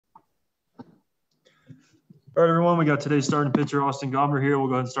All right, everyone, we got today's starting pitcher, Austin Gomber here. We'll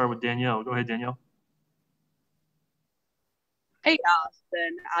go ahead and start with Danielle. Go ahead, Danielle. Hey,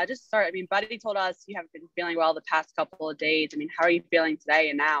 Austin. Just start. I mean, Buddy told us you haven't been feeling well the past couple of days. I mean, how are you feeling today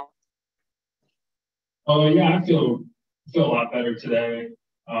and now? Oh yeah, I feel a lot better today.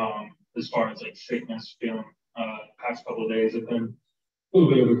 As far as like sickness, feeling past couple of days have been a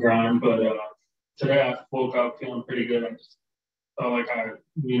little bit of a grind, but today I woke up feeling pretty good. I just felt like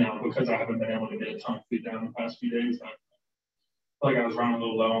because I haven't been able to get a ton of food down the past few days, I felt like I was running a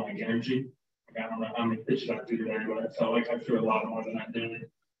little low on like energy. Like I don't know how many pitches I threw today, but I felt like I threw a lot more than I did.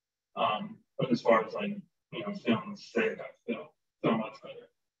 But as far as like feeling sick, I feel much better.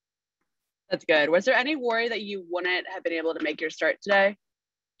 That's good. Was there any worry that you wouldn't have been able to make your start today?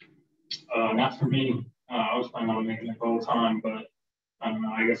 Not for me. I was planning on making it the whole time, but I don't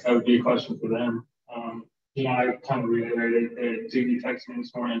know. I guess that would be a question for them. I kind of reiterated that Ziggy texted me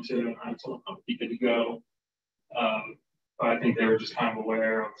this morning too, and I told him I'd be good to go. But I think they were just kind of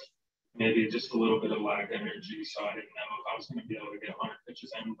aware of maybe just a little bit of lack of energy, so I didn't know if I was going to be able to get 100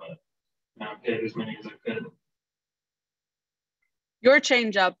 pitches in, but I did as many as I could. Your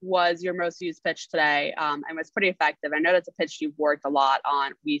changeup was your most used pitch today, and was pretty effective. I know that's a pitch you've worked a lot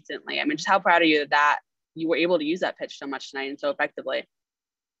on recently. I mean, just how proud are you that you were able to use that pitch so much tonight and so effectively?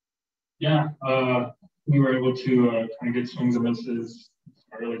 Yeah, we were able to kind of get swings and misses,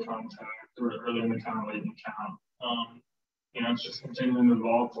 early contact, or early in the count, late in the count. It's just continuing to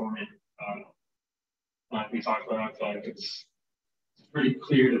evolve for me. Like we talked about, I feel like it's pretty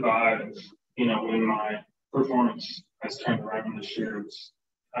clear divide of, when my performance has turned around this year. It's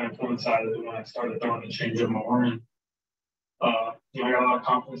kind of coincided when I started throwing the changeup more. And, I got a lot of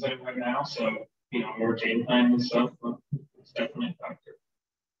confidence in it right now. So, more game planning and stuff, but it's definitely a factor.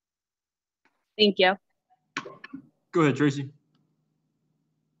 Thank you. Go ahead, Tracy.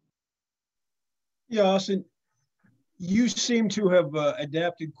 Yeah, Austin, you seem to have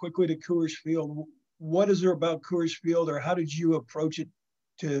adapted quickly to Coors Field. What is there about Coors Field, or how did you approach it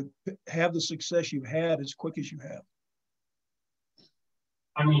to have the success you've had as quick as you have?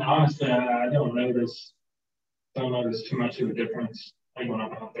 I mean, honestly, I don't notice too much of a difference like when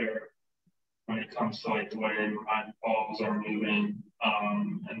I'm out there when it comes to like the way my balls are moving.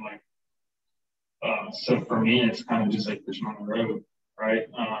 And like so for me it's kind of just like pushing on the road, right?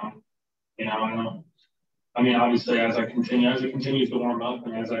 I don't I mean obviously as it continues to warm up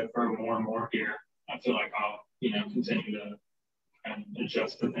and as I throw more and more here, I feel like I'll, continue to kind of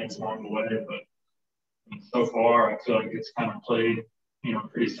adjust to things along the way. But so far I feel like it's kind of played,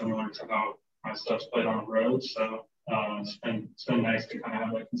 pretty similar to how my stuff's played on the road. So it's been nice to kind of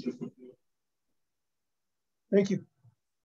have that consistency. Thank you.